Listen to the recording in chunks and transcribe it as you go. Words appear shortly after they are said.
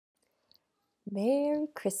Merry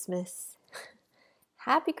Christmas.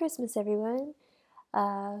 Happy Christmas, everyone.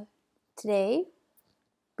 Today,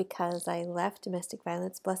 because I left domestic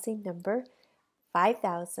violence, blessing number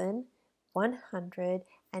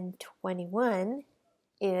 5,121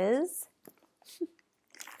 is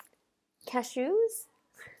cashews.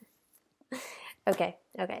 Okay.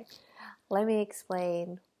 Let me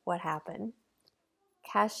explain what happened.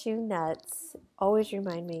 Cashew nuts always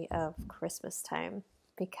remind me of Christmas time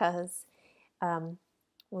because when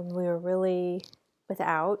we were really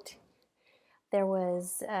without, there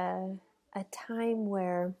was a time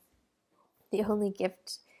where the only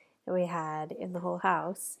gift that we had in the whole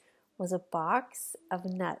house was a box of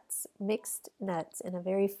nuts, mixed nuts in a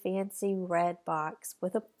very fancy red box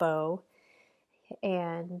with a bow.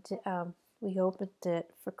 And we opened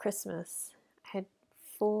it for Christmas. I had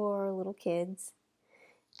 4 little kids,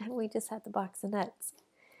 and we just had the box of nuts.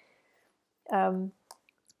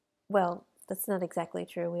 Well, that's not exactly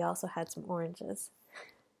true. We also had some oranges.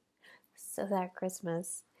 So that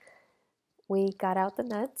Christmas, we got out the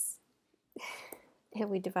nuts and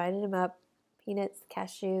we divided them up, peanuts,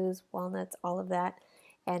 cashews, walnuts, all of that,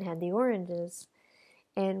 and had the oranges.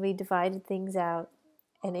 And we divided things out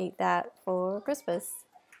and ate that for Christmas.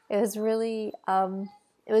 It was really,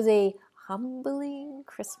 it was a humbling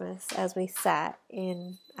Christmas as we sat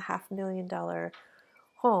in a $500,000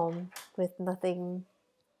 home with nothing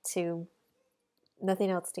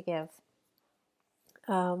else to give.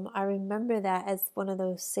 I remember that as one of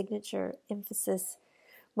those signature emphasis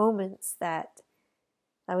moments that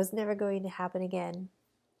was never going to happen again.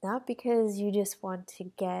 Not because you just want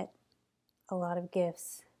to get a lot of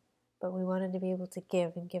gifts, but we wanted to be able to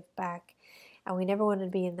give and give back. And we never wanted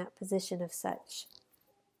to be in that position of such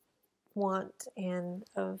want and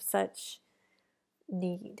of such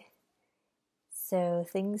need. So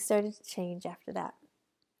things started to change after that.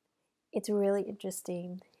 It's really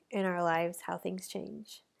interesting in our lives how things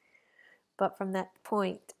change. But from that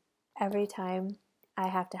point, every time I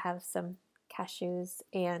have to have some cashews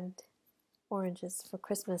and oranges for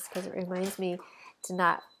Christmas because it reminds me to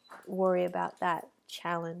not worry about that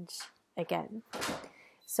challenge again.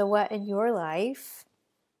 So what in your life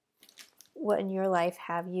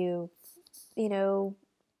have you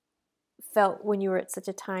felt when you were at such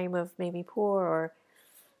a time of maybe poor or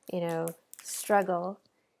struggle,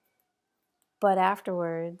 but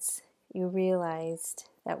afterwards you realized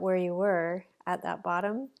that where you were at that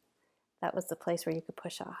bottom, that was the place where you could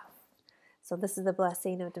push off. So this is the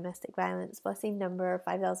blessing of domestic violence, blessing number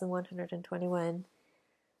 5,121,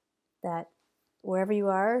 that wherever you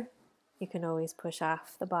are, you can always push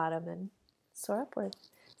off the bottom and soar upward.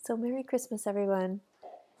 So Merry Christmas, everyone.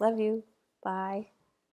 Love you. Bye.